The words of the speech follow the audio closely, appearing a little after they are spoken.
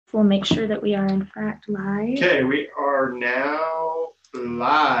We'll make sure that we are in fact live. Okay, we are now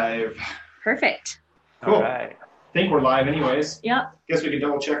live. Perfect. Cool. All right. I think we're live anyways. Yep. Guess we could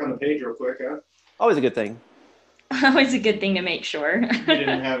double check on the page real quick, huh? Always a good thing. Always a good thing to make sure. We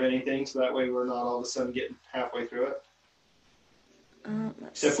didn't have anything, so that way we're not all of a sudden getting halfway through it.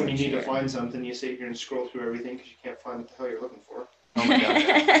 Except when you need to find something, you sit here and scroll through everything because you can't find what the hell you're looking for. Oh my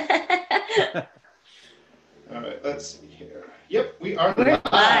God. All right, let's see here. Yep, we are We're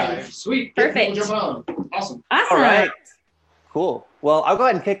live. Sweet. Perfect. Jumping on. Awesome. Awesome. All right. Cool. Well, I'll go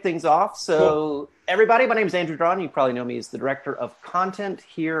ahead and kick things off. So, Everybody, my name is Andrew Drawn. You probably know me as the Director of Content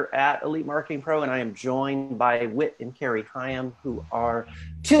here at Elite Marketing Pro, and I am joined by Whit and Carrie Hyam, who are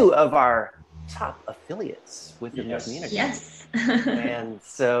two of our top affiliates within the community. Yes. And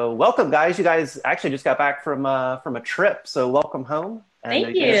so, welcome, guys. You guys actually just got back from a trip, so welcome home. And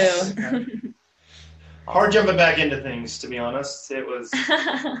Thank you. Hard jumping back into things, to be honest. It was,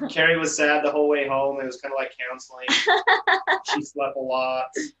 Carrie was sad the whole way home. It was kind of like counseling. She slept a lot,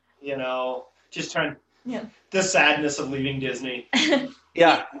 just trying, the sadness of leaving Disney.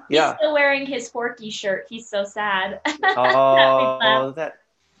 Yeah. He's still wearing his Forky shirt. He's so sad. Oh, that's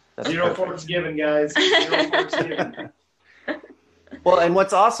Zero forks given, guys. Zero forks given. Well, and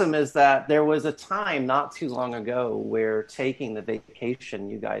what's awesome is that there was a time not too long ago where taking the vacation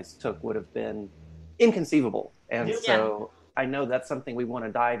you guys took would have been inconceivable. And so I know that's something we want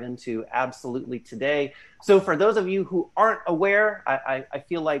to dive into absolutely today. So for those of you who aren't aware, I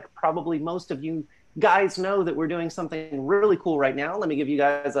feel like probably most of you guys know that we're doing something really cool right now. Let me give you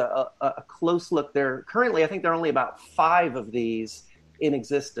guys a close look. Currently, I think there are only about 5 of these in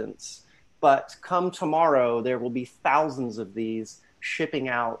existence. But come tomorrow, there will be thousands of these shipping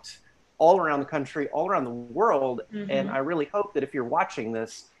out all around the country, all around the world. Mm-hmm. And I really hope that if you're watching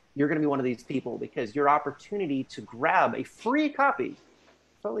this, you're going to be one of these people, because your opportunity to grab a free copy,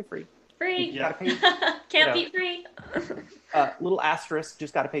 totally free. Free. Pay, Can't beat free. Little asterisk,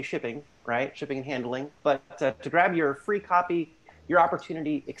 just got to pay shipping, right? Shipping and handling. But to grab your free copy, your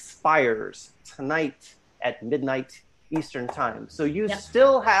opportunity expires tonight at midnight Eastern time. So you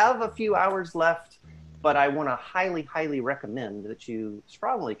still have a few hours left, but I want to highly, highly recommend that you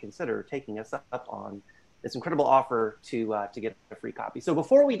strongly consider taking us up on this incredible offer to get a free copy. So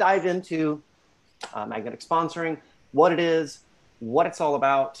before we dive into magnetic sponsoring, what it is, what it's all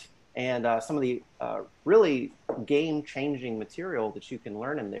about, and some of the really game-changing material that you can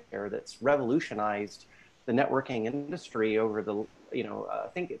learn in there that's revolutionized the networking industry over the, I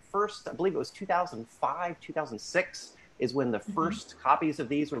think I believe it was 2005, 2006 is when the first copies of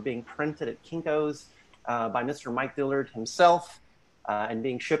these were being printed at Kinko's by Mr. Mike Dillard himself. And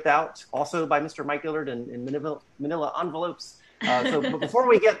being shipped out also by Mr. Mike Dillard in manila envelopes. But before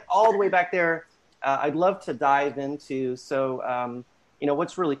we get all the way back there, I'd love to dive into,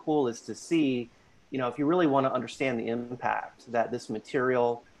 what's really cool is to see, if you really want to understand the impact that this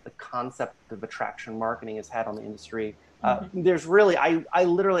material, the concept of attraction marketing has had on the industry. There's really, I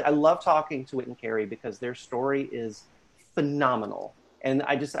love talking to Whit and Carrie because their story is phenomenal. And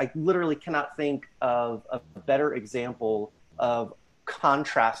I literally cannot think of a better example of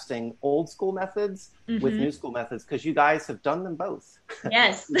contrasting old school methods with new school methods, because you guys have done them both.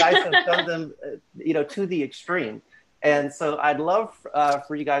 Yes. You guys have done them, to the extreme. And so I'd love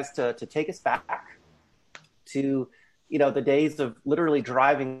for you guys to take us back to, the days of literally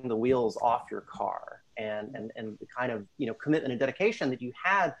driving the wheels off your car and the kind of, commitment and dedication that you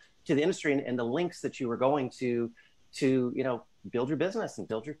had to the industry and the links that you were going to build your business and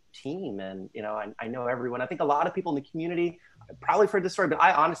build your team. And, I know everyone, I think a lot of people in the community probably heard this story, but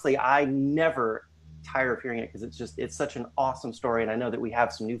I never tire of hearing it because it's such an awesome story. And I know that we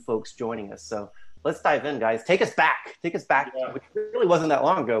have some new folks joining us. So let's dive in, guys. Take us back, which really wasn't that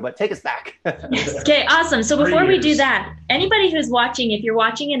long ago, but take us back. Yes. Okay, awesome. So before we do that, anybody who's watching, if you're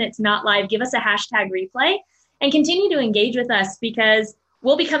watching and it's not live, give us a hashtag replay and continue to engage with us, because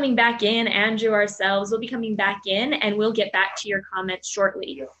we'll be coming back in, Andrew, ourselves, we'll be coming back in, and we'll get back to your comments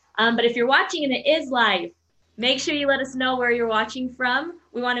shortly. Yeah. But if you're watching and it is live, make sure you let us know where you're watching from.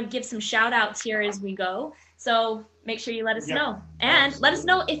 We want to give some shout outs here as we go. So make sure you let us know. And let us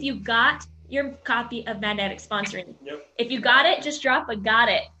know if you got your copy of Magnetic Sponsoring. Yep. If you got it, just drop a got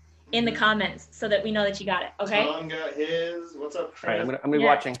it in the comments so that we know that you got it. Okay. Tom got his. What's up, Chris? All right, I'm gonna be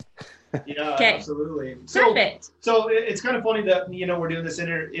watching. Yeah, okay. Absolutely. Perfect. So it's kind of funny that, we're doing this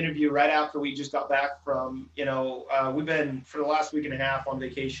interview right after we just got back from, we've been for the last week and a half on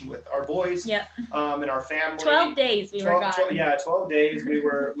vacation with our boys and our family. 12 days we were gone. 12 days we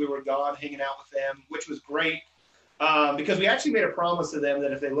were gone hanging out with them, which was great. Because we actually made a promise to them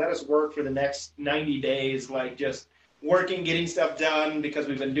that if they let us work for the next 90 days, like just working, getting stuff done, because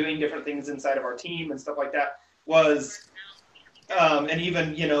we've been doing different things inside of our team and stuff like that, was and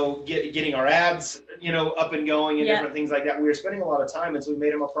even, getting our ads, up and going and different things like that. We were spending a lot of time, and so we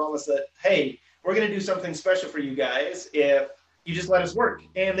made him a promise that, hey, we're going to do something special for you guys if you just let us work.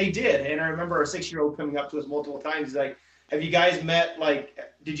 And they did. And I remember our 6-year-old coming up to us multiple times. He's like, have you guys met? Like,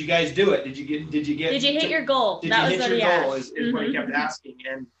 did you guys do it? Did you hit your goal? Did you hit your goal? Is what he kept asking.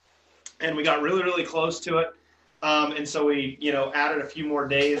 And we got really, really close to it. And so we, added a few more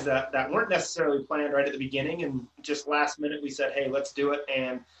days that weren't necessarily planned right at the beginning. And just last minute, we said, hey, let's do it.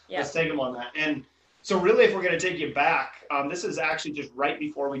 And let's take them on that. And so really, if we're going to take you back, this is actually just right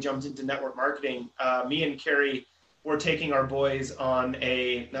before we jumped into network marketing. Me and Carrie were taking our boys on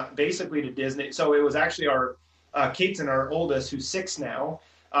basically to Disney. So it was actually our Kate's our oldest, who's 6 now.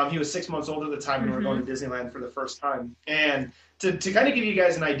 He was 6 months old at the time when we were going to Disneyland for the first time. And to kind of give you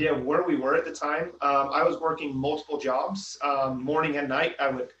guys an idea of where we were at the time, I was working multiple jobs, morning and night. I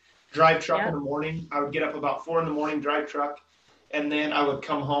would drive truck in the morning. I would get up about 4 a.m, drive truck, and then I would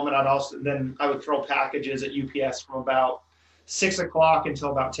come home, and I would throw packages at UPS from about 6 o'clock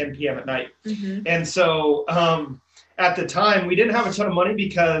until about 10 p.m. at night. And so at the time, we didn't have a ton of money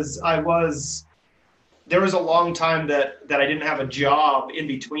because there was a long time that I didn't have a job in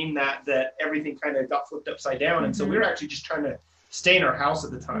between that everything kind of got flipped upside down. And so we were actually just trying to stay in our house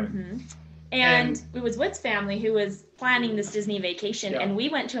at the time. And it was Whit's family who was planning this Disney vacation. And we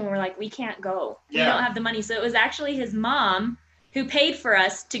went to him and we're like, we can't go. We don't have the money. So it was actually his mom who paid for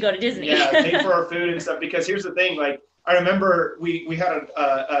us to go to Disney. Paid for our food and stuff. Because here's the thing, like, I remember we had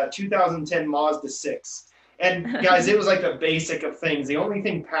a 2010 Mazda 6. And guys, it was like the basic of things. The only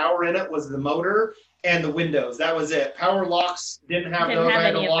thing power in it was the motor and the windows. That was it. Power locks, didn't have those. I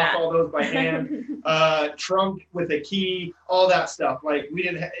had to lock all those by hand. Trunk with a key, all that stuff. Like,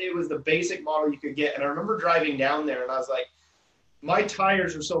 it was the basic model you could get. And I remember driving down there and I was like, my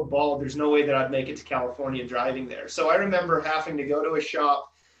tires are so bald, there's no way that I'd make it to California driving there. So I remember having to go to a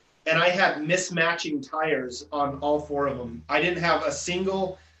shop, and I had mismatching tires on all 4 of them. I didn't have a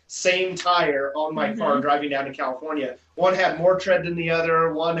single same tire on my car driving down to California. One had more tread than the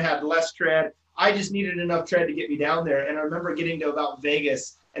other. One had less tread. I just needed enough tread to get me down there. And I remember getting to about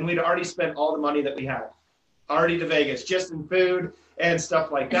Vegas, and we'd already spent all the money that we had already to Vegas, just in food and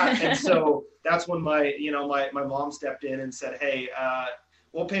stuff like that. And so that's when my mom stepped in and said, hey,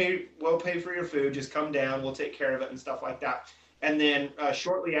 we'll pay for your food. Just come down. We'll take care of it and stuff like that. And then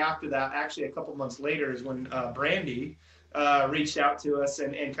shortly after that, actually a couple months later, is when Brandy reached out to us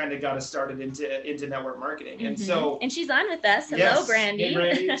and kind of got us started into network marketing. And so, and she's on with us. Hello, Brandy. Hey,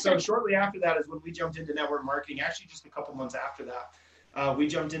 Brandy. So shortly after that is when we jumped into network marketing. Actually, just a couple months after that, we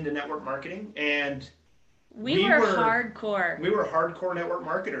jumped into network marketing, and we were hardcore. We were hardcore network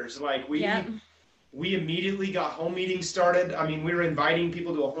marketers. Like, we immediately got home meetings started. I mean, we were inviting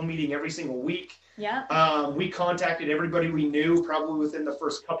people to a home meeting every single week. We contacted everybody we knew probably within the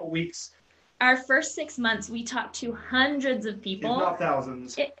first couple weeks. Our first 6 months, we talked to hundreds of people. If not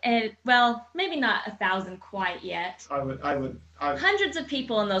thousands. Well, maybe not 1,000 quite yet. I would. Hundreds of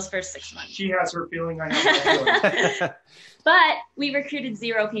people in those first 6 months. She has her feeling, I have my feeling. But we recruited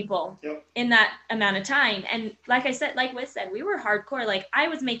 0 people in that amount of time. And like I said, like Wiz said, we were hardcore. Like, I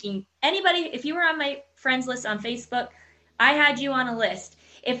was making anybody, if you were on my friends list on Facebook, I had you on a list.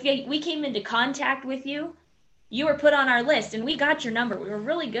 If we came into contact with you, you were put on our list, and we got your number. We were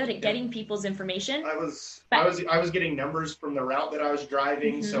really good at getting people's information. I was getting numbers from the route that I was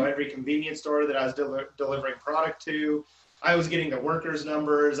driving. So every convenience store that I was delivering product to, I was getting the workers'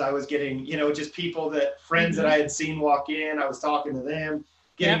 numbers. I was getting, just friends that I had seen walk in. I was talking to them,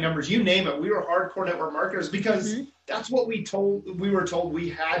 getting numbers. You name it. We were hardcore network marketers because that's what we were told we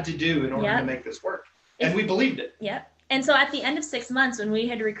had to do in order to make this work, and we believed it. And so at the end of 6 months, when we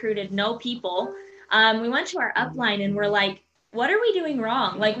had recruited no people, we went to our upline and we're like, what are we doing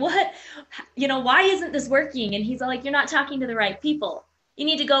wrong? Like, what, why isn't this working? And he's like, you're not talking to the right people. You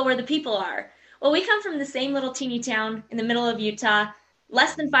need to go where the people are. Well, we come from the same little teeny town in the middle of Utah,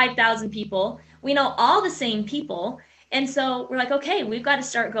 less than 5,000 people. We know all the same people. And so we're like, okay, we've got to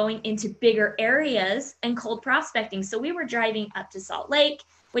start going into bigger areas and cold prospecting. So we were driving up to Salt Lake,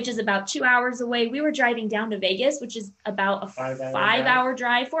 which is about 2 hours away. We were driving down to Vegas, which is about a 5-hour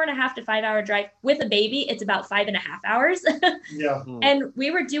drive, 4.5 to 5 hour drive. With a baby, it's about 5.5 hours. And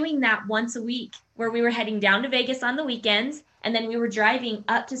we were doing that once a week, where we were heading down to Vegas on the weekends. And then we were driving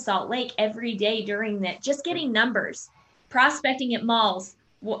up to Salt Lake every day during that, just getting numbers, prospecting at malls,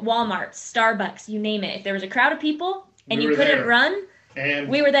 Walmart, Starbucks, you name it. If there was a crowd of people and you couldn't run, and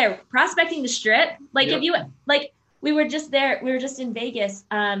we were there prospecting the strip. Like, if you, like, We were just there. We were just in Vegas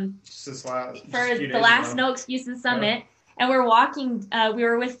for the last No Excuses Summit. And we're walking, we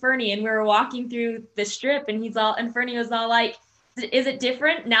were with Fernie and we were walking through the strip and Fernie was all like, is it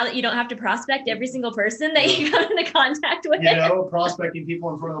different now that you don't have to prospect every single person that you come into contact with? Prospecting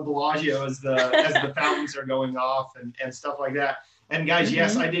people in front of the Bellagio as the fountains are going off and stuff like that. And guys,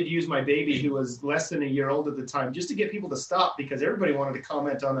 yes, I did use my baby who was less than a year old at the time just to get people to stop because everybody wanted to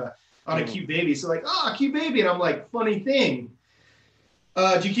comment on a cute baby. So like, cute baby. And I'm like, funny thing.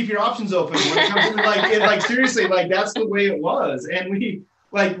 Do you keep your options open when it comes to seriously, that's the way it was. And we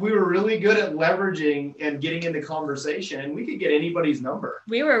were really good at leveraging and getting into conversation and we could get anybody's number.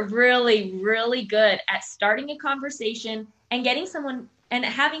 We were really, really good at starting a conversation and getting someone and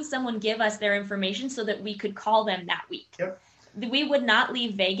having someone give us their information so that we could call them that week. Yep. We would not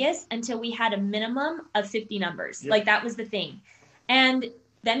leave Vegas until we had a minimum of 50 numbers. Yep. That was the thing. And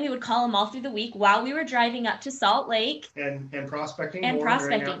then we would call them all through the week while we were driving up to Salt Lake. And prospecting.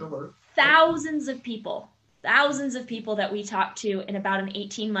 Thousands of people that we talked to in about an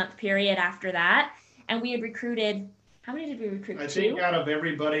 18-month period after that. And we had recruited, how many did we recruit? I think out of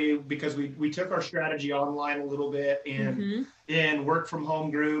everybody, because we took our strategy online a little bit in work from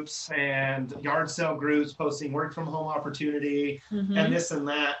home groups and yard sale groups, posting work from home opportunity and this and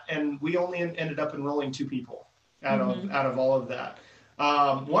that. And we only ended up enrolling 2 people out of all of that.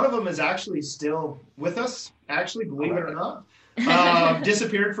 One of them is actually still with us, actually, believe it or not.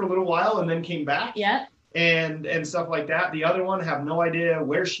 Disappeared for a little while and then came back. Yeah. And stuff like that. The other one, have no idea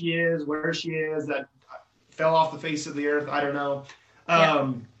where she is, that fell off the face of the earth. I don't know.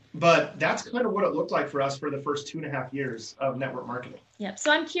 But that's kind of what it looked like for us for the first 2.5 years of network marketing. Yep.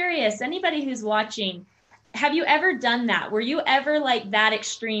 So I'm curious, anybody who's watching, have you ever done that? Were you ever like that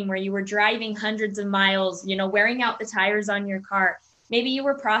extreme where you were driving hundreds of miles, wearing out the tires on your car? Maybe you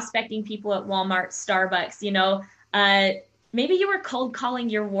were prospecting people at Walmart, Starbucks, maybe you were cold calling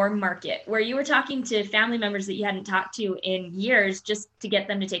your warm market where you were talking to family members that you hadn't talked to in years just to get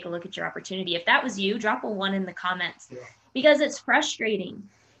them to take a look at your opportunity. If that was you, drop a 1 in the comments because it's frustrating.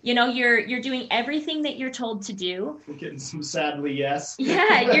 You're doing everything that you're told to do. I'm getting some sadly yes.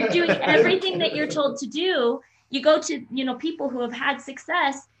 Yeah, you're doing everything that you're told to do. You go to, people who have had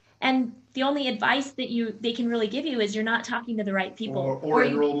success. And the only advice that they can really give you is you're not talking to the right people. Or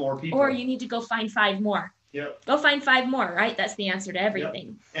enroll more people. Or you need to go find 5 more. Yep. Go find 5 more, right? That's the answer to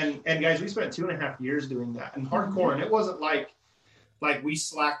everything. Yep. And guys, we spent 2.5 years doing that and hardcore. And it wasn't like we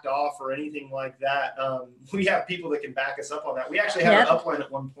slacked off or anything like that. We have people that can back us up on that. We actually had an upline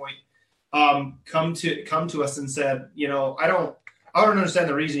at one point come to us and said, I don't understand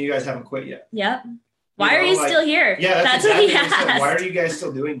the reason you guys haven't quit yet. Yep. Why are you still here? Yeah, that's exactly what he asked. Why are you guys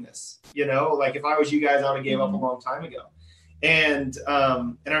still doing this? If I was you guys, I would have gave up a long time ago. And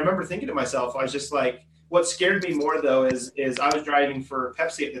I remember thinking to myself, I was just like, what scared me more though is I was driving for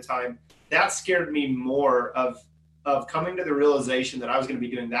Pepsi at the time. That scared me more of coming to the realization that I was going to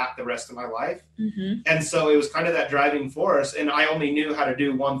be doing that the rest of my life. And so it was kind of that driving force. And I only knew how to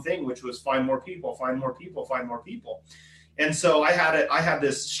do one thing, which was find more people. And so I had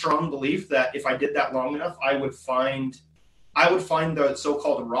this strong belief that if I did that long enough, I would find the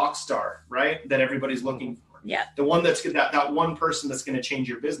so-called rock star, right? That everybody's looking for. Yeah. The one that's that one person that's going to change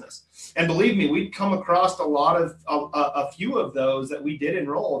your business. And believe me, we'd come across a few of those that we did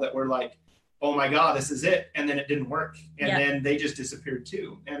enroll that were like, oh my God, this is it. And then it didn't work. And then they just disappeared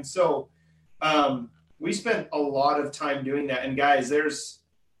too. And so we spent a lot of time doing that. And guys,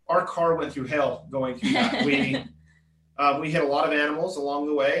 our car went through hell going through that. We hit a lot of animals along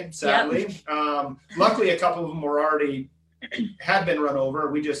the way, sadly. Yep. Luckily, a couple of them had been run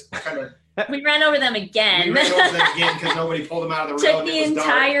over. We just kind of... We ran over them again. We ran over them again because nobody pulled them out of the road. Took the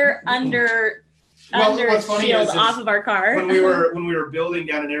entire under shield off of our car. When we were building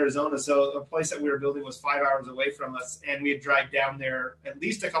down in Arizona, so the place that we were building was 5 hours away from us, and we'd drive down there at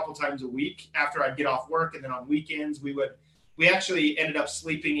least a couple times a week after I'd get off work, and then on weekends we actually ended up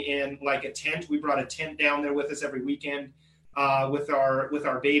sleeping in like a tent. We brought a tent down there with us every weekend with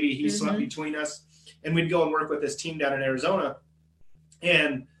our baby. He slept between us, and we'd go and work with this team down in Arizona.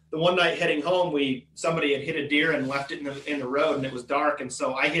 And the one night heading home, somebody had hit a deer and left it in the road, and it was dark, and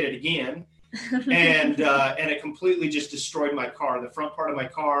so I hit it again, and it completely just destroyed my car, the front part of my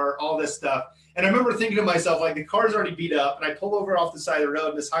car, all this stuff. And I remember thinking to myself, like, the car's already beat up, and I pull over off the side of the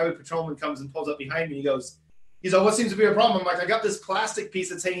road, and this highway patrolman comes and pulls up behind me. He's like, what seems to be a problem? I'm like, I got this plastic piece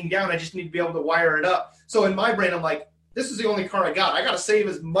that's hanging down. I just need to be able to wire it up. So in my brain, I'm like, this is the only car I got. I got to save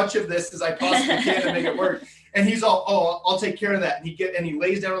as much of this as I possibly can to make it work. And he's all, oh, I'll take care of that. And he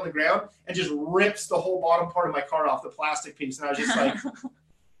lays down on the ground and just rips the whole bottom part of my car off, the plastic piece. And I was just like,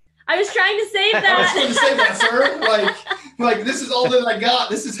 I was trying to save I was that. trying to say that, sir. Like this is all that I got.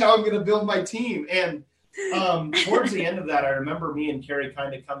 This is how I'm going to build my team. And towards the end of that, I remember me and Carrie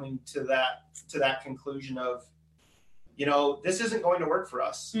kind of coming to that conclusion of, this isn't going to work for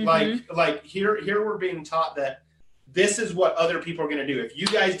us. Mm-hmm. Like here we're being taught that this is what other people are going to do. If you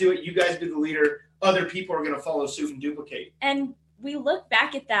guys do it, you guys be the leader. Other people are going to follow suit and duplicate. And we look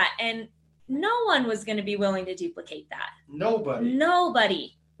back at that, and no one was going to be willing to duplicate that.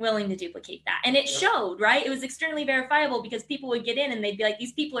 Nobody willing to duplicate that. And it showed, right? It was externally verifiable because people would get in and they'd be like,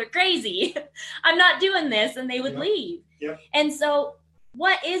 these people are crazy. I'm not doing this. And they would leave. Yep. And so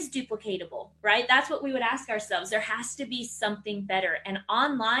what is duplicatable, right? That's what we would ask ourselves. There has to be something better. And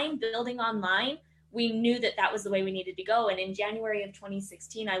building online, we knew that was the way we needed to go. And in January of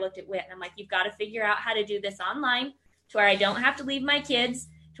 2016, I looked at WIT and I'm like, you've got to figure out how to do this online to where I don't have to leave my kids,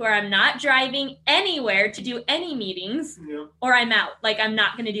 to where I'm not driving anywhere to do any meetings, or I'm out. Like, I'm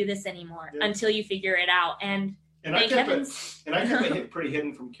not going to do this anymore until you figure it out. And I kept it pretty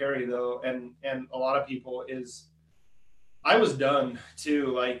hidden from Carrie, though, and a lot of people is I was done too.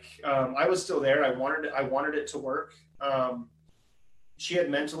 Like, I was still there. I wanted it to work. She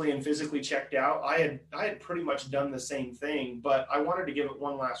had mentally and physically checked out. I had pretty much done the same thing, but I wanted to give it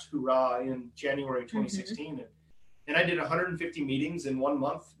one last hoorah in January 2016. Mm-hmm. And I did 150 meetings in 1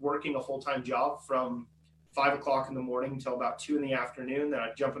 month, working a full-time job from 5 o'clock in the morning until about 2 in the afternoon. Then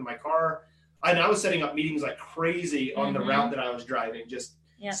I'd jump in my car. And I was setting up meetings like crazy on the route that I was driving, just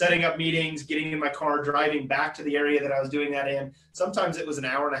setting up meetings, getting in my car, driving back to the area that I was doing that in. Sometimes it was an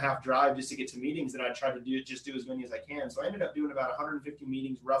hour and a half drive just to get to meetings, and I tried to do as many as I can. So I ended up doing about 150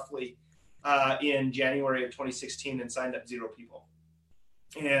 meetings roughly in January of 2016 and signed up 0 people.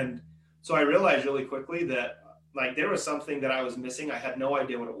 And so I realized really quickly that like there was something that I was missing. I had no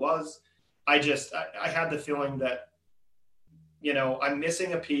idea what it was. I had the feeling that, I'm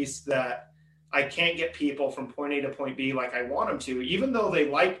missing a piece that I can't get people from point A to point B like I want them to, even though they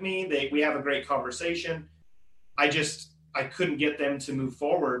like me, we have a great conversation. I couldn't get them to move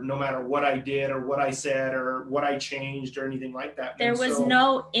forward no matter what I did or what I said or what I changed or anything like that. There was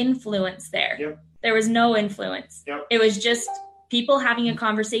no influence there. Yep. There was no influence. Yep. It was just people having a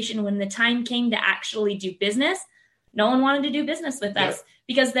conversation. When the time came to actually do business, no one wanted to do business with us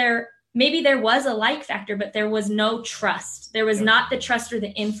because maybe there was a like factor, but there was no trust. There was not the trust or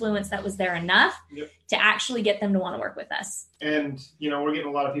the influence that was there enough to actually get them to want to work with us. And, we're getting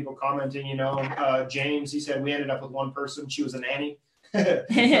a lot of people commenting, James, he said we ended up with one person. She was a nanny.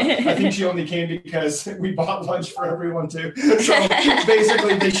 I think she only came because we bought lunch for everyone too. So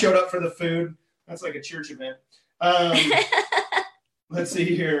basically they showed up for the food. That's like a church event. Let's see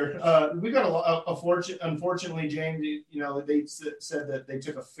here. We got a fortune. Unfortunately, James, they said that they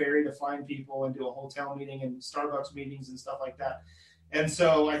took a ferry to find people and do a hotel meeting and Starbucks meetings and stuff like that. And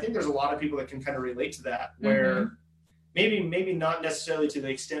so I think there's a lot of people that can kind of relate to that, where maybe not necessarily to the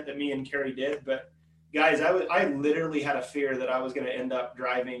extent that me and Carrie did, but guys, I literally had a fear that I was going to end up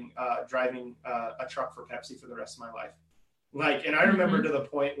driving a truck for Pepsi for the rest of my life. Like, and I remember to the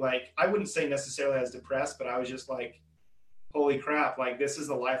point, like, I wouldn't say necessarily I was depressed, but I was just like, holy crap, like this is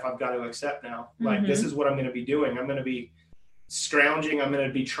the life I've got to accept now. Like this is what I'm going to be doing. I'm going to be scrounging. I'm going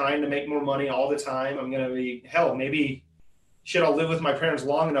to be trying to make more money all the time. I'm going to be, maybe I'll live with my parents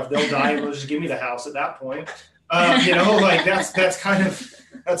long enough. They'll die and they'll just give me the house at that point. Like that's kind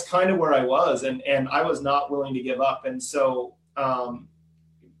of where I was. And I was not willing to give up. And so,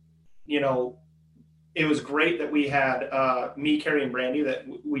 it was great that we had me, Carrie, and Brandy, that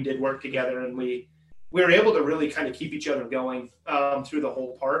we did work together, and we were able to really kind of keep each other going through the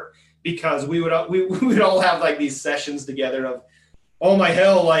whole part, because we would all have like these sessions together of, oh my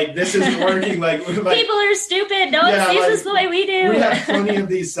hell, like this isn't working. Like people are stupid. No one sees this the way we do. We have plenty of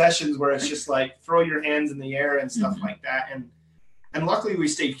these sessions where it's just like throw your hands in the air and stuff like that. And luckily we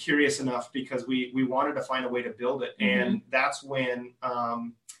stayed curious enough because we wanted to find a way to build it. And that's when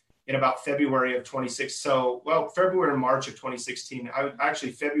in about February of 2016. February and March of 2016.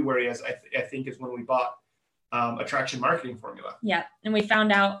 February I think is when we bought Attraction Marketing Formula. Yeah, and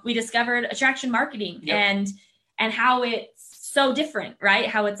we discovered Attraction Marketing and how it's so different, right?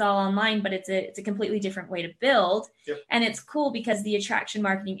 How it's all online, but it's a completely different way to build. Yep. And it's cool because the attraction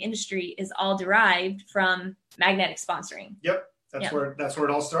marketing industry is all derived from magnetic sponsoring. Yep, that's where it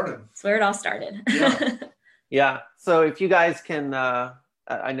all started. That's where it all started. Yeah. Yeah. So if you guys can.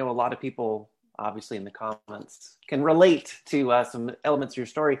 I know a lot of people, obviously in the comments, can relate to some elements of your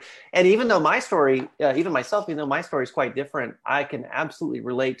story. And even though my story, even my story is quite different, I can absolutely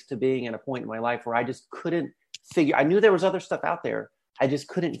relate to being at a point in my life where I just couldn't I knew there was other stuff out there. I just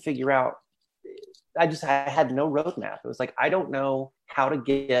couldn't figure out I had no roadmap. It was like, I don't know how to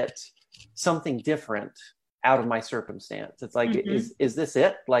get something different out of my circumstance. It's like, is this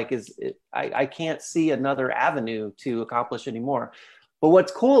it? Like, I can't see another avenue to accomplish anymore. But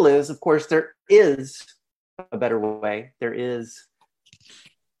what's cool is, of course, there is a better way. There is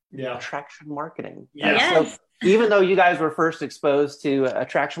attraction marketing. Yeah. Yes. So even though you guys were first exposed to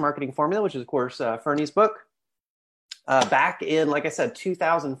Attraction Marketing Formula, which is, of course, Fernie's book, back in, like I said,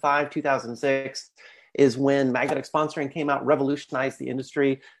 2005, 2006, is when magnetic sponsoring came out, revolutionized the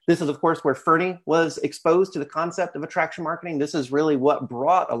industry. This is, of course, where Fernie was exposed to the concept of attraction marketing. This is really what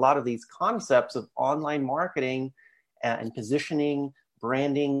brought a lot of these concepts of online marketing and positioning,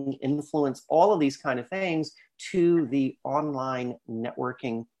 branding, influence, all of these kind of things to the online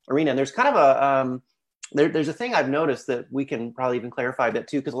networking arena. And there's kind of a, there's a thing I've noticed that we can probably even clarify a bit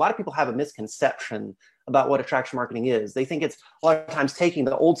too, because a lot of people have a misconception about what attraction marketing is. They think it's a lot of times taking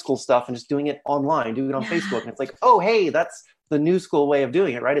the old school stuff and just doing it online, doing it on Facebook. And it's like, oh, hey, that's the new school way of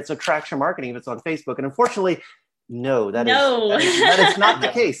doing it, right? It's attraction marketing if it's on Facebook. And unfortunately, no, that is not the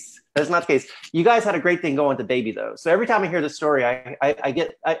case. That's not the case. You guys had a great thing going to Baby though. So every time I hear the story, I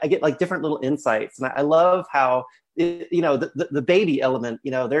get like different little insights. And I love how, the baby element,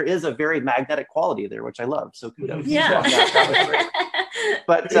 there is a very magnetic quality there, which I love. So kudos. Yeah. That was great.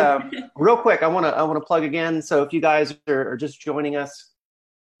 But real quick, I want to plug again. So if you guys are just joining us,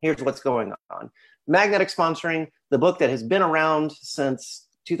 here's what's going on. Magnetic Sponsoring, the book that has been around since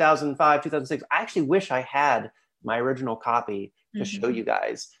 2005, 2006. I actually wish I had my original copy to show you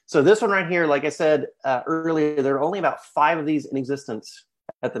guys. So this one right here, like I said earlier, there are only about 5 of these in existence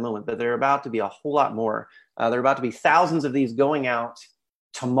at the moment, but there are about to be a whole lot more. There are about to be thousands of these going out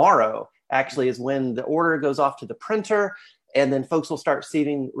tomorrow, actually, is when the order goes off to the printer. And then folks will start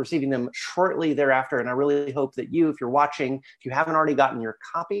receiving them shortly thereafter. And I really hope that you, if you're watching, if you haven't already gotten your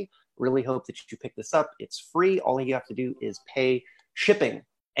copy, really hope that you pick this up. It's free. All you have to do is pay shipping.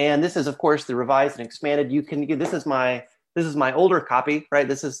 And this is, of course, the revised and expanded. This is my older copy, right?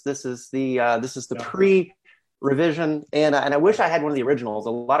 This is the pre-revision. And I wish I had one of the originals. A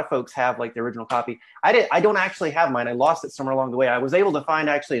lot of folks have like the original copy. I don't actually have mine. I lost it somewhere along the way. I was able to find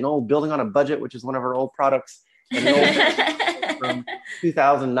actually an old Building on a Budget, which is one of our old products. From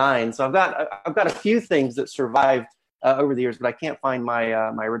 2009. So I've got a few things that survived over the years, but I can't find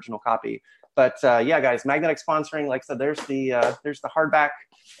my my original copy. But yeah, guys, Magnetic Sponsoring, like I said, there's the hardback,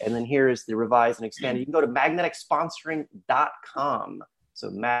 and then here is the revised and expanded. You can go to magneticsponsoring.com. So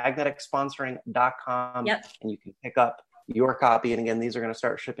magneticsponsoring.com, and you can pick up your copy. And again, these are going to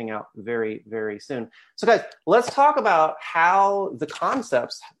start shipping out very, very soon. So guys, let's talk about how the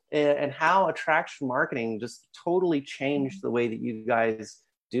concepts and how attraction marketing just totally changed the way that you guys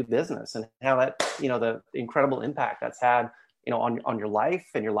do business, and how that, the incredible impact that's had, on your life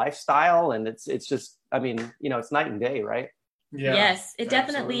and your lifestyle. And it's just, it's night and day, right? Yeah, yes, it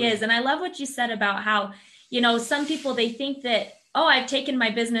definitely is. And I love what you said about how, some people, they think that, oh, I've taken my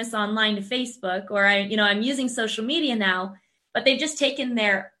business online to Facebook, or I'm using social media now, but they've just taken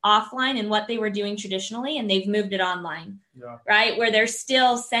their offline and what they were doing traditionally, and they've moved it online, right? Where they're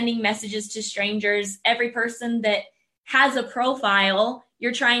still sending messages to strangers. Every person that has a profile,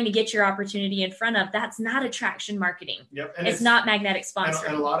 you're trying to get your opportunity in front of. That's not attraction marketing. Yep. And it's not magnetic sponsoring.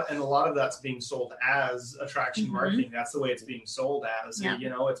 And a lot of that's being sold as attraction marketing. That's the way it's being sold as. Yeah.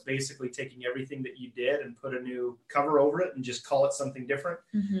 It's basically taking everything that you did and put a new cover over it and just call it something different.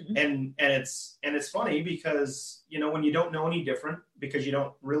 And it's funny because, when you don't know any different, because you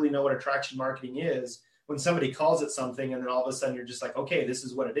don't really know what attraction marketing is, when somebody calls it something and then all of a sudden you're just like, okay, this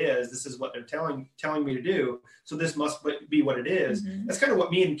is what it is. This is what they're telling me to do. So this must be what it is. That's kind of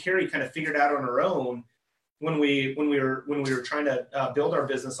what me and Carrie kind of figured out on our own when we were trying to build our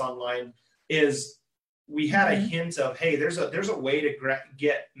business online. Is we had a hint of, hey, there's a way to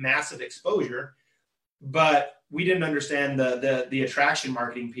get massive exposure, but we didn't understand the attraction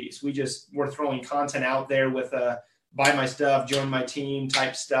marketing piece. We just were throwing content out there with buy my stuff, join my team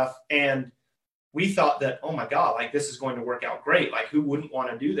type stuff, and we thought that, oh my God, like this is going to work out great. Like who wouldn't want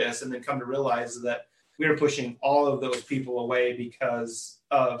to do this? And then come to realize that we were pushing all of those people away because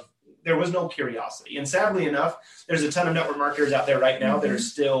there was no curiosity. And sadly enough, there's a ton of network marketers out there right now that are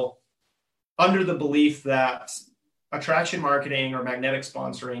still under the belief that attraction marketing or magnetic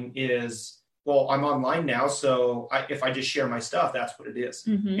sponsoring is, well, I'm online now, so if I just share my stuff, that's what it is.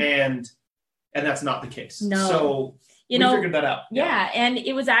 And that's not the case. No. So we figured that out. Yeah. And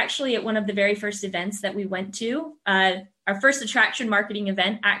it was actually at one of the very first events that we went to, our first attraction marketing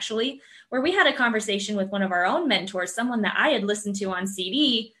event, actually, where we had a conversation with one of our own mentors, someone that I had listened to on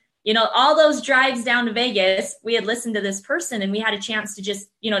CD, all those drives down to Vegas, we had listened to this person and we had a chance to just,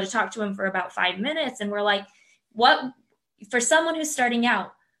 to talk to him for about 5 minutes. And we're like, for someone who's starting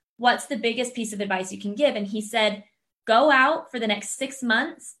out, what's the biggest piece of advice you can give? And he said, go out for the next 6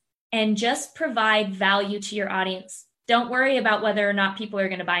 months and just provide value to your audience. Don't worry about whether or not people are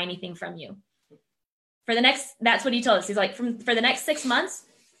going to buy anything from you. That's what he told us. He's like, for the next 6 months,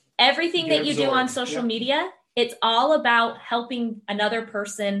 everything that you do on social media, it's all about helping another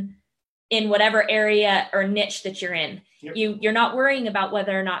person in whatever area or niche that you're in. Yep. You're not worrying about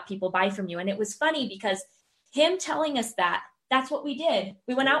whether or not people buy from you. And it was funny because him telling us that's what we did.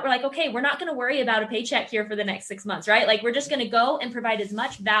 We went out, we're like, okay, we're not going to worry about a paycheck here for the next 6 months, right? Like, we're just going to go and provide as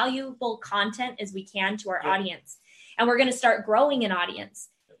much valuable content as we can to our audience. And we're going to start growing an audience.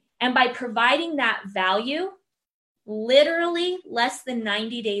 And by providing that value, literally less than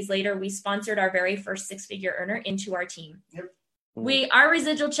 90 days later, we sponsored our very first 6-figure earner into our team. Yep. Our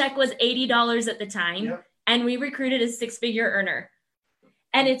residual check was $80 at the time, and we recruited a 6-figure earner.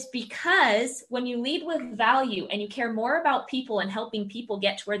 And it's because when you lead with value and you care more about people and helping people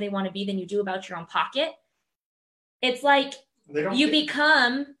get to where they want to be than you do about your own pocket, it's like you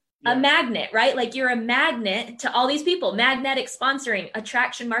become a magnet, right? Like, you're a magnet to all these people. Magnetic sponsoring,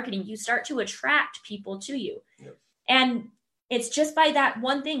 attraction marketing. You start to attract people to you. Yep. And it's just by that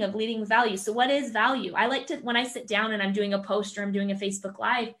one thing of leading with value. So what is value? I like to, when I sit down and I'm doing a post or I'm doing a Facebook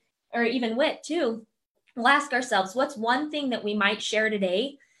Live, or even WIT too, we'll ask ourselves, what's one thing that we might share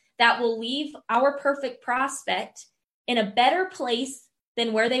today that will leave our perfect prospect in a better place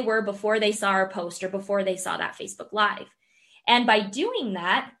than where they were before they saw our post or before they saw that Facebook Live? And by doing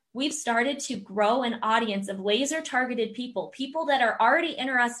that, we've started to grow an audience of laser targeted people that are already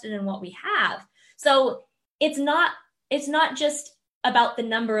interested in what we have. So it's not just about the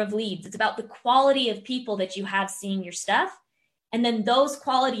number of leads. It's about the quality of people that you have seeing your stuff. And then those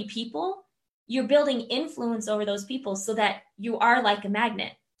quality people, you're building influence over those people so that you are like a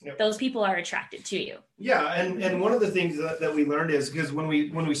magnet. Yep. Those people are attracted to you. Yeah. And one of the things that we learned is, because when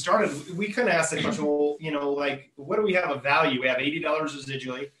we started, we kind of asked the question, well, like, what do we have of value? We have $80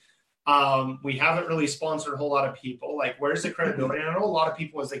 residually. We haven't really sponsored a whole lot of people. Like, where's the credibility? And I know a lot of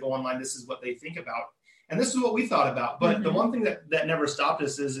people, as they go online, this is what they think about. And this is what we thought about. But the one thing that never stopped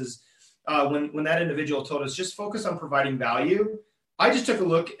us is when that individual told us, just focus on providing value. I just took a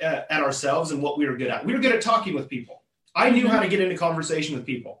look at ourselves and what we were good at. We were good at talking with people. I knew how to get into conversation with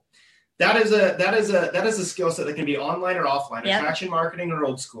people. That is a skill set that can be online or offline, attraction marketing or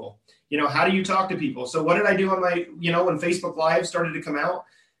old school. How do you talk to people? So what did I do on my, when Facebook Live started to come out?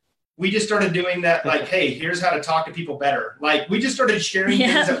 We just started doing that, like, hey, here's how to talk to people better. Like, we just started sharing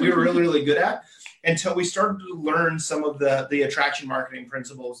things that we were really, really good at, until we started to learn some of the attraction marketing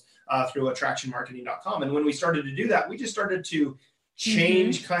principles through attractionmarketing.com. And when we started to do that, we just started to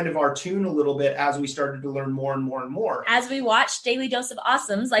change kind of our tune a little bit as we started to learn more and more and more. As we watched Daily Dose of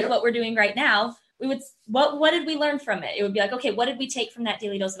Awesomes, like what we're doing right now, we would, what did we learn from it? It would be like, okay, what did we take from that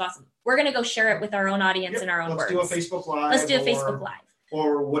Daily Dose of Awesome? We're going to go share it with our own audience in our own words. Let's do a Facebook Live. Let's do a Facebook Live.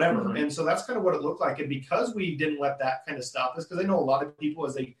 Or whatever. And so that's kind of what it looked like. And because we didn't let that kind of stop us, because I know a lot of people,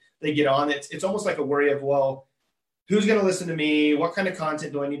 as they get on, it's almost like a worry of, well, who's going to listen to me? What kind of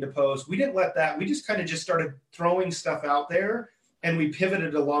content do I need to post? We didn't let that. We just kind of started throwing stuff out there, and we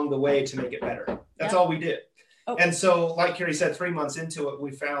pivoted along the way to make it better. That's all we did. Oh. And so, like Carrie said, 3 months into it,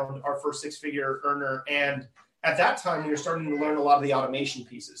 we found our first 6-figure earner. And at that time, we were starting to learn a lot of the automation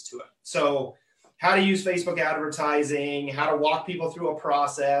pieces to it. So how to use Facebook advertising, how to walk people through a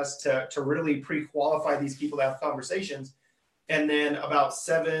process to really pre-qualify these people to have conversations. And then about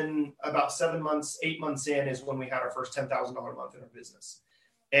 8 months in is when we had our first $10,000 month in our business.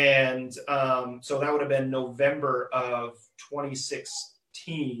 And so that would have been November of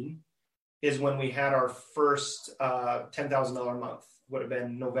 2016 is when we had our first $10,000 month. Would have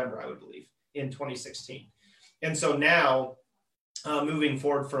been November, I would believe, in 2016. And so now, moving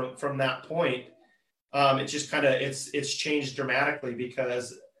forward from that point, it's just kind of it's changed dramatically,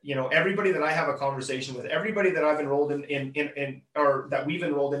 because everybody that I have a conversation with, everybody that I've enrolled in or that we've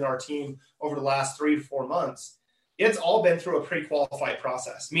enrolled in our team over the last 3 to 4 months, it's all been through a pre-qualified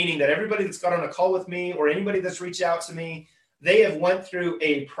process, meaning that everybody that's got on a call with me or anybody that's reached out to me, they have went through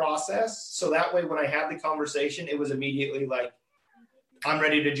a process. So that way, when I had the conversation, it was immediately like, I'm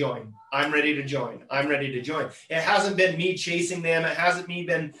ready to join. I'm ready to join. I'm ready to join. It hasn't been me chasing them. It hasn't me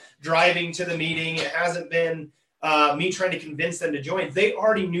been driving to the meeting. It hasn't been me trying to convince them to join. They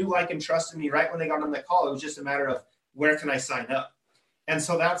already knew, like, and trusted me right when they got on that call. It was just a matter of, where can I sign up? And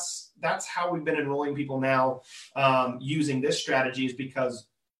so that's how we've been enrolling people now using this strategy, is because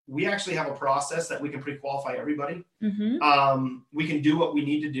we actually have a process that we can pre-qualify everybody. Mm-hmm. We can do what we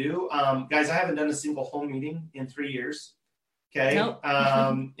need to do. Guys, I haven't done a single home meeting in 3 years. Okay. Nope.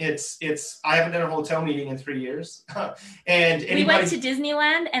 I haven't done a hotel meeting in 3 years. And we went to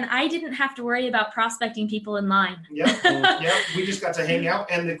Disneyland and I didn't have to worry about prospecting people in line. Yeah. We just got to hang out.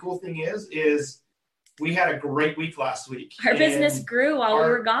 And the cool thing is we had a great week last week. Our business grew while we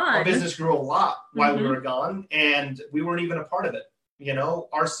were gone. Our business grew a lot while Mm-hmm. we were gone, and we weren't even a part of it.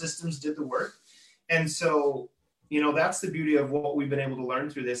 Our systems did the work. And so, that's the beauty of what we've been able to learn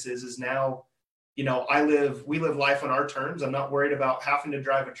through this is now, we live life on our terms. I'm not worried about having to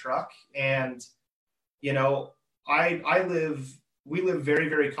drive a truck. And, we live very,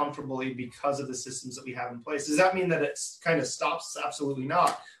 very comfortably because of the systems that we have in place. Does that mean that it kind of stops? Absolutely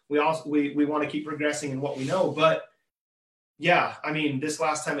not. We want to keep progressing in what we know, but yeah, I mean, this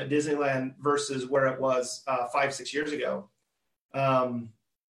last time at Disneyland versus where it was 5-6 years ago, I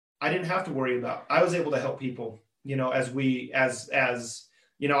didn't have to worry about. I was able to help people, I was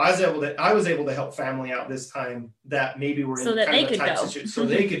able to help family out this time that maybe were in so that kind they of a could tight go. situation, so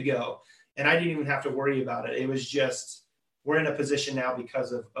they could go, and I didn't even have to worry about it. It was just we're in a position now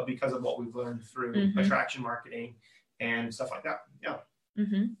because of what we've learned through Mm-hmm. attraction marketing and stuff like that. Yeah.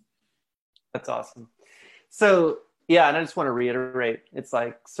 Mm-hmm. That's awesome. So yeah, and I just want to reiterate, it's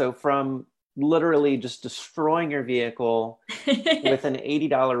like, so from literally just destroying your vehicle with an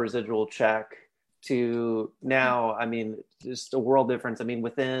 $80 residual check to now, I mean, just a world difference. I mean,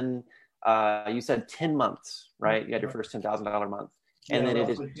 within, you said 10 months, right? You had your first $10,000 month. And then it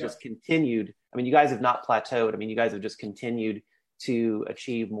has just continued. I mean, you guys have not plateaued. I mean, you guys have just continued to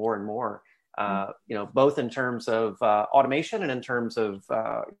achieve more and more, both in terms of automation and in terms of,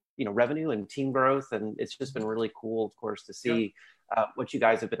 revenue and team growth. And it's just been really cool, of course, to see what you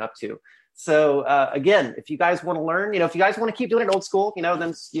guys have been up to. So again, if you guys want to learn, if you guys want to keep doing it old school,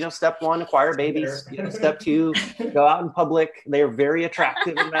 then, step 1, acquire babies, step 2, go out in public. They're very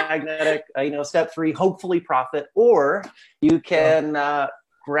attractive and magnetic, step 3, hopefully profit, or you can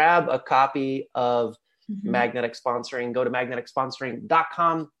grab a copy of Magnetic Sponsoring, go to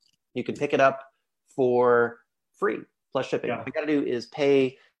magneticsponsoring.com. You can pick it up for free plus shipping. Yeah. What you got to do is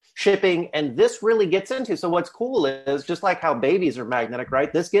pay shipping. And this really gets into, so what's cool is just like how babies are magnetic,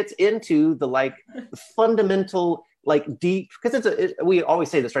 right? This gets into the fundamental, deep, because we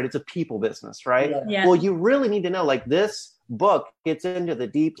always say this, right? It's a people business, right? Yeah. Well, you really need to know, this book gets into the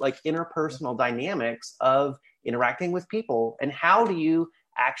deep, interpersonal dynamics of interacting with people. And how do you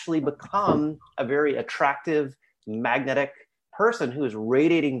actually become a very attractive, magnetic person who is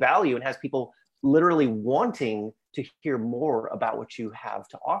radiating value and has people literally wanting to hear more about what you have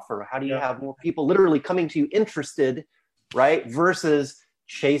to offer? How do you have more people literally coming to you interested, right? Versus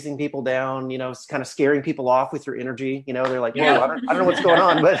chasing people down, kind of scaring people off with your energy. They're like, I don't know what's going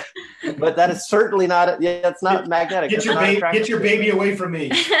on, but that is certainly not, it's not magnetic. Get your baby away from me.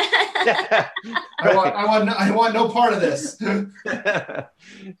 I want no part of this.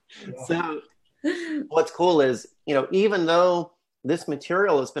 So what's cool is, even though this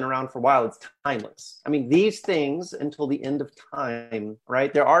material has been around for a while, it's timeless. I mean, these things until the end of time,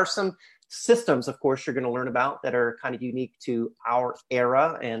 right? There are some systems, of course, you're going to learn about that are kind of unique to our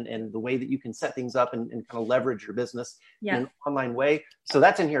era and the way that you can set things up and kind of leverage your business in an online way. So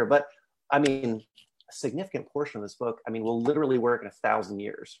that's in here. But I mean, a significant portion of this book, will literally work in 1,000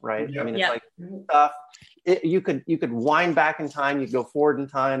 years, right? Yeah. I mean, it's stuff, you could wind back in time, you could go forward in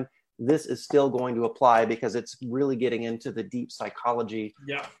time. This is still going to apply because it's really getting into the deep psychology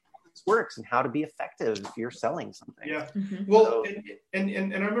of how this works and how to be effective if you're selling something. Yeah. Well, and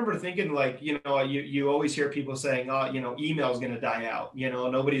I remember thinking you always hear people saying, email is going to die out.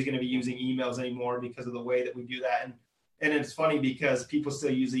 Nobody's going to be using emails anymore because of the way that we do that. And it's funny because people still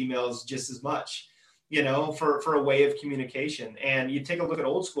use emails just as much, for a way of communication. And you take a look at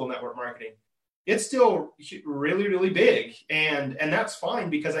old school network marketing. It's still really, really big. And that's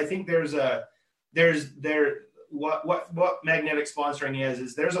fine because I think what magnetic sponsoring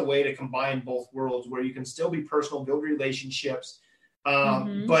is there's a way to combine both worlds where you can still be personal, build relationships,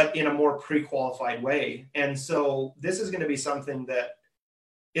 but in a more pre-qualified way. And so this is going to be something that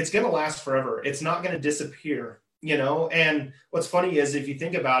it's going to last forever. It's not going to disappear, and what's funny is if you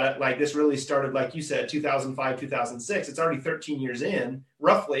think about it, this really started, like you said, 2005, 2006, it's already 13 years in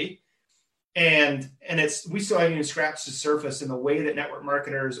roughly. And we still haven't even scratched the surface in the way that network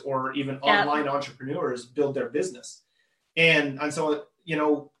marketers or even online entrepreneurs build their business. And so,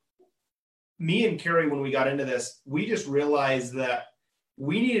 me and Carrie, when we got into this, we just realized that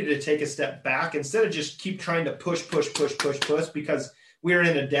we needed to take a step back instead of just keep trying to push because we were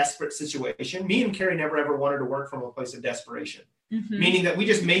in a desperate situation. Me and Carrie never ever wanted to work from a place of desperation. meaning that we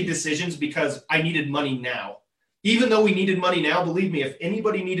just made decisions because I needed money now. Even though we needed money now, believe me, if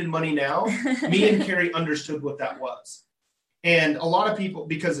anybody needed money now, me and Carrie understood what that was. And a lot of people,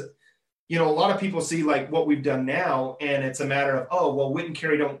 because, a lot of people see like what we've done now, and it's a matter of, oh, well, Whit and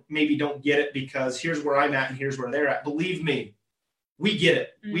Carrie don't get it because here's where I'm at and here's where they're at. Believe me, we get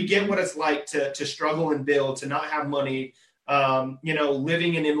it. We get what it's like to struggle and build, to not have money,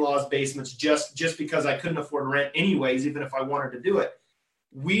 living in in-laws' basements just because I couldn't afford rent anyways, even if I wanted to do it.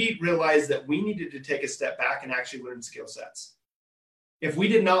 We realized that we needed to take a step back and actually learn skill sets. If we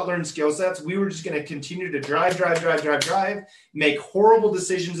did not learn skill sets, we were just going to continue to drive, make horrible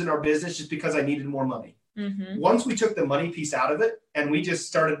decisions in our business just because I needed more money. Once we took the money piece out of it and we just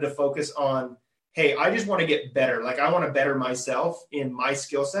started to focus on, hey, I just want to get better. Like I want to better myself in my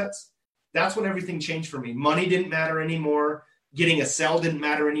skill sets. That's when everything changed for me. Money didn't matter anymore. Getting a sell didn't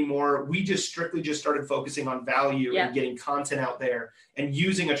matter anymore. We just strictly started focusing on value and getting content out there and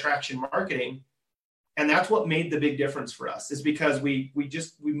using attraction marketing. And that's what made the big difference for us, is because we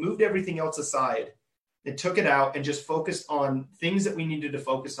moved everything else aside and took it out and just focused on things that we needed to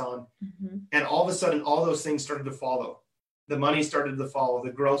focus on. And all of a sudden, all those things started to follow. The money started to follow.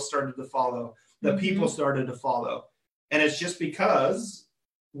 The growth started to follow. The people started to follow. And it's just because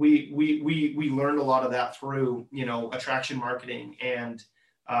we learned a lot of that through, attraction marketing, and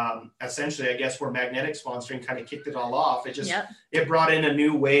essentially, I guess where magnetic sponsoring kind of kicked it all off. It just, it brought in a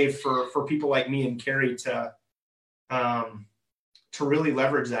new wave for people like me and Carrie to really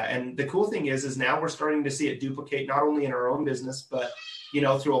leverage that. And the cool thing is now we're starting to see it duplicate, not only in our own business, but,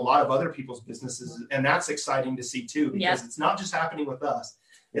 through a lot of other people's businesses. And that's exciting to see too, because it's not just happening with us.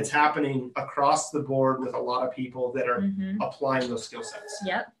 It's happening across the board with a lot of people that are applying those skill sets.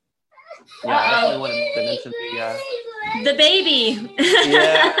 Yeah, I definitely wanted to mention the baby.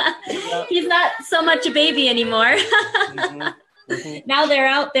 He's not so much a baby anymore. Now they're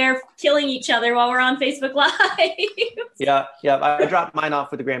out there killing each other while we're on Facebook Live. Yeah. I dropped mine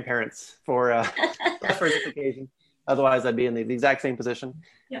off with the grandparents for this occasion. Otherwise, I'd be in the exact same position.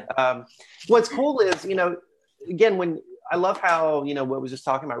 What's cool is, again, I love how, what was just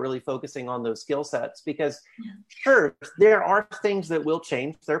talking about, really focusing on those skill sets, because sure, there are things that will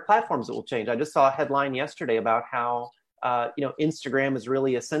change. There are platforms that will change. I just saw a headline yesterday about how, Instagram is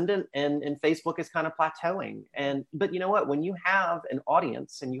really ascendant and Facebook is kind of plateauing. But you know what, when you have an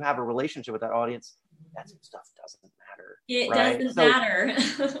audience and you have a relationship with that audience, that stuff doesn't matter. It doesn't matter.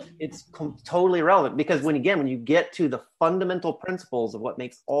 It's totally irrelevant, because when you get to the fundamental principles of what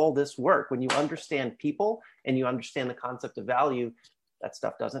makes all this work, when you understand people and you understand the concept of value, that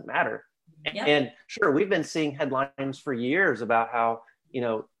stuff doesn't matter. And sure, we've been seeing headlines for years about how,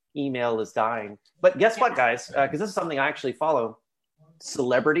 email is dying. But guess what, guys? Because this is something I actually follow.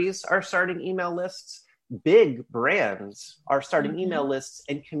 Celebrities are starting email lists. Big brands are starting email lists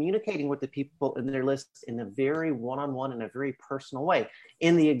and communicating with the people in their lists in a very one-on-one and a very personal way,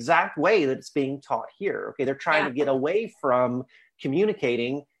 in the exact way that it's being taught here. Okay, they're trying to get away from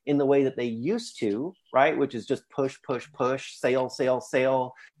communicating in the way that they used to, right? Which is just push,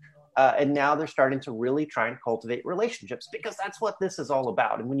 sale. And now they're starting to really try and cultivate relationships, because that's what this is all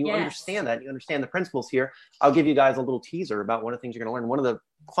about. And when you understand that, you understand the principles here. I'll give you guys a little teaser about one of the things you're going to learn. One of the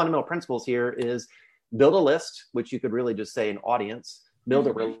fundamental principles here is build a list, which you could really just say an audience, build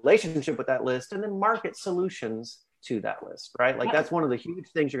a relationship with that list, and then market solutions to that list, right? Like that's one of the huge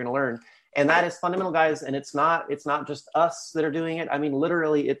things you're going to learn. And that is fundamental, guys. And it's not just us that are doing it. I mean,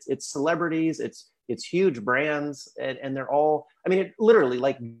 literally it's celebrities, it's huge brands, and they're all, I mean, it literally,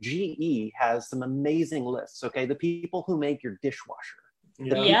 like GE has some amazing lists. Okay. The people who make your dishwasher,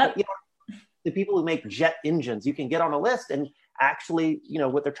 the people who make jet engines, you can get on a list and actually,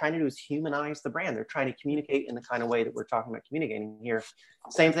 what they're trying to do is humanize the brand. They're trying to communicate in the kind of way that we're talking about communicating here.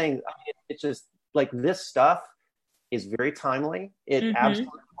 Same thing. I mean, it's just like, this stuff is very timely. It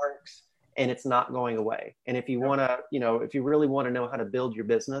absolutely works, and it's not going away. And if you want to, if you really want to know how to build your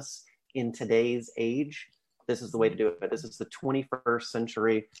business in today's age, this is the way to do it. This is the 21st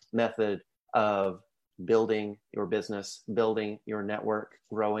century method of building your business, building your network,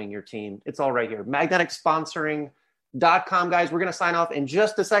 growing your team. It's all right here. MagneticSponsoring.com, guys. We're going to sign off in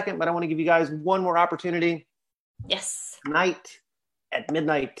just a second, but I want to give you guys one more opportunity. Yes. Tonight at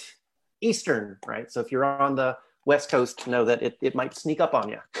midnight Eastern, right? So if you're on the West Coast, know that it might sneak up on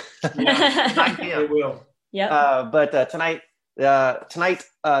you. It will. Yeah. But tonight,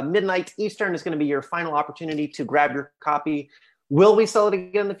 midnight Eastern is going to be your final opportunity to grab your copy. Will we sell it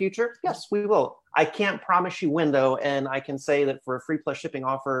again in the future? Yes, we will. I can't promise you when, though, and I can say that for a free plus shipping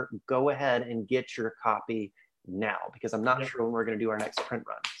offer, go ahead and get your copy now, because I'm not sure when we're going to do our next print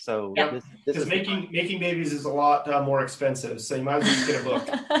run. So Yep. this is making babies is a lot more expensive. So you might as well just get a book.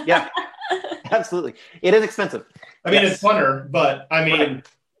 Yeah, absolutely. It is expensive. I mean, it's funner, but I mean,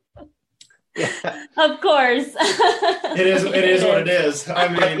 yeah. Of course. it is what it is. I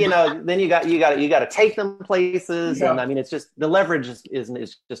mean, But, then you got to take them places, Yeah. and I mean, it's just the leverage is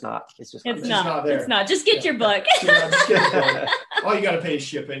just not. It's just It's not. not. there. It's not. Just get your book. just get a book. All you got to pay is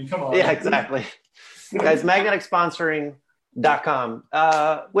shipping. Come on. Yeah, exactly. Guys, magneticsponsoring.com.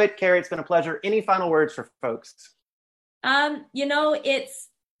 Whit, Carrie, it's been a pleasure. Any final words for folks?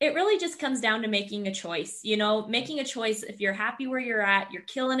 It really just comes down to making a choice. Making a choice. If you're happy where you're at, you're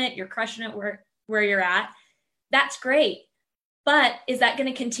killing it, you're crushing it where you're at, that's great. But is that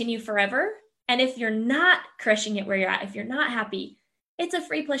going to continue forever? And if you're not crushing it where you're at, if you're not happy, it's a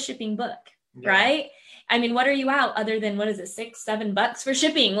free plus shipping book, right? I mean, what are you out other than, what is it, $6-7 for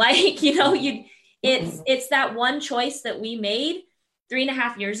shipping? It's that one choice that we made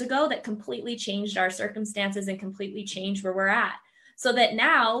 3.5 years ago that completely changed our circumstances and completely changed where we're at. So that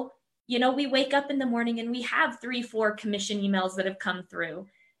now, we wake up in the morning and we have 3-4 commission emails that have come through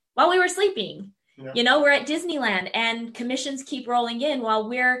while we were sleeping. Yeah. We're at Disneyland and commissions keep rolling in while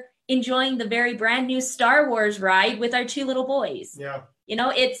we're enjoying the very brand new Star Wars ride with our 2 little boys. Yeah.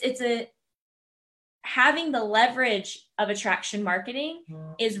 It's having the leverage of attraction marketing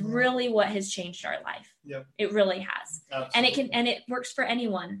is really what has changed our life. Yep. It really has. Absolutely. And it works for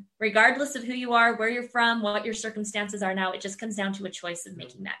anyone, regardless of who you are, where you're from, what your circumstances are now. It just comes down to a choice of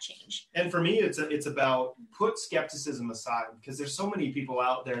making that change. And for me, it's about put skepticism aside, because there's so many people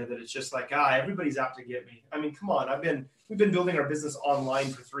out there that it's just like, everybody's out to get me. I mean, come on, we've been building our business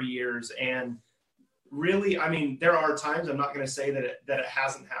online for 3 years, and really, I mean, there are times, I'm not going to say that it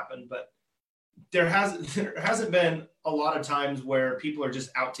hasn't happened, but there hasn't been a lot of times where people are just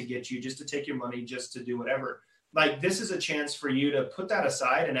out to get you, just to take your money, just to do whatever. Like, this is a chance for you to put that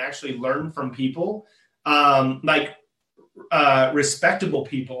aside and actually learn from people, respectable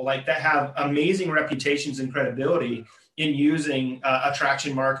people, like that have amazing reputations and credibility in using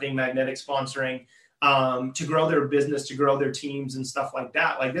attraction marketing, magnetic sponsoring, to grow their business, to grow their teams and stuff like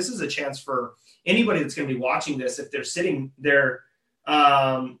that. Like, this is a chance for anybody that's going to be watching this, if they're sitting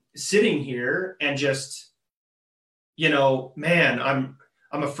here and just, man,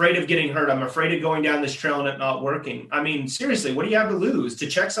 I'm afraid of getting hurt. I'm afraid of going down this trail and it not working. I mean, seriously, what do you have to lose? To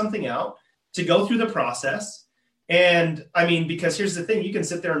check something out, to go through the process. And I mean, because here's the thing, you can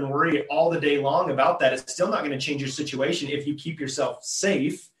sit there and worry all the day long about that. It's still not going to change your situation if you keep yourself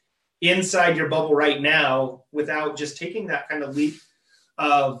safe inside your bubble right now, without just taking that kind of leap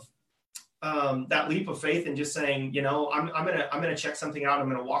of faith and just saying, I'm gonna check something out. I'm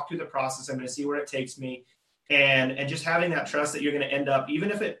gonna walk through the process. I'm gonna see where it takes me, and just having that trust that you're gonna end up,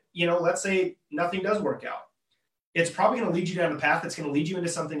 even if it, let's say nothing does work out, it's probably gonna lead you down a path that's gonna lead you into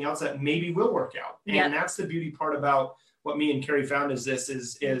something else that maybe will work out. Yeah. And that's the beauty part about what me and Carrie found is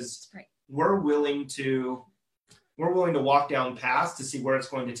right. we're willing to walk down paths to see where it's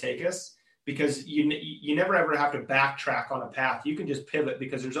going to take us. Because you never ever have to backtrack on a path. You can just pivot,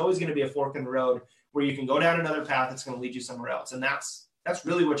 because there's always going to be a fork in the road where you can go down another path that's going to lead you somewhere else. And that's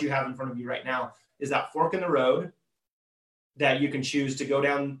really what you have in front of you right now, is that fork in the road that you can choose to go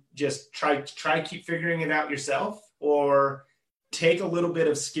down. Just try keep figuring it out yourself, or take a little bit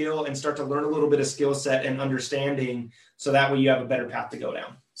of skill and start to learn a little bit of skill set and understanding, so that way you have a better path to go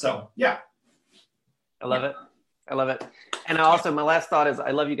down. So, yeah. I love it. And also, my last thought is,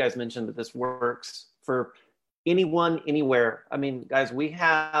 I love you guys mentioned that this works for anyone, anywhere. I mean, guys, we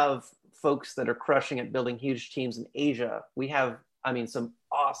have folks that are crushing it, building huge teams in Asia. We have, some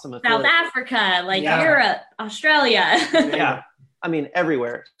awesome South Africa, Europe, Australia. Yeah. I mean,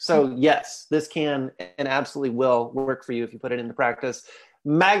 everywhere. So yes, this can and absolutely will work for you if you put it into practice.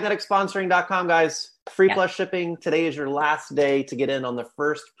 Magneticsponsoring.com, guys. Free plus shipping. Today is your last day to get in on the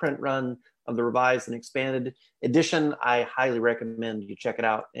first print run of the revised and expanded edition. I highly recommend you check it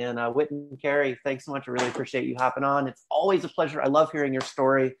out. And Whit and Carrie, thanks so much. I really appreciate you hopping on. It's always a pleasure. I love hearing your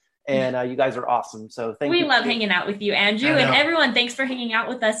story, and you guys are awesome. So thank you. We love hanging out with you, Andrew, and everyone. Thanks for hanging out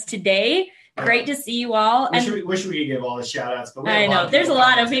with us today. Great to see you all. Wish we could give all the shout outs, but I know there's a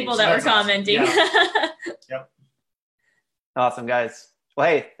lot of people that were commenting. Yeah. Yep. Awesome, guys. Well,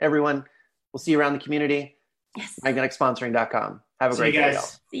 hey, everyone, we'll see you around the community. Yes. Magneticsponsoring.com. Have a great day, y'all.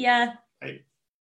 See ya. Bye.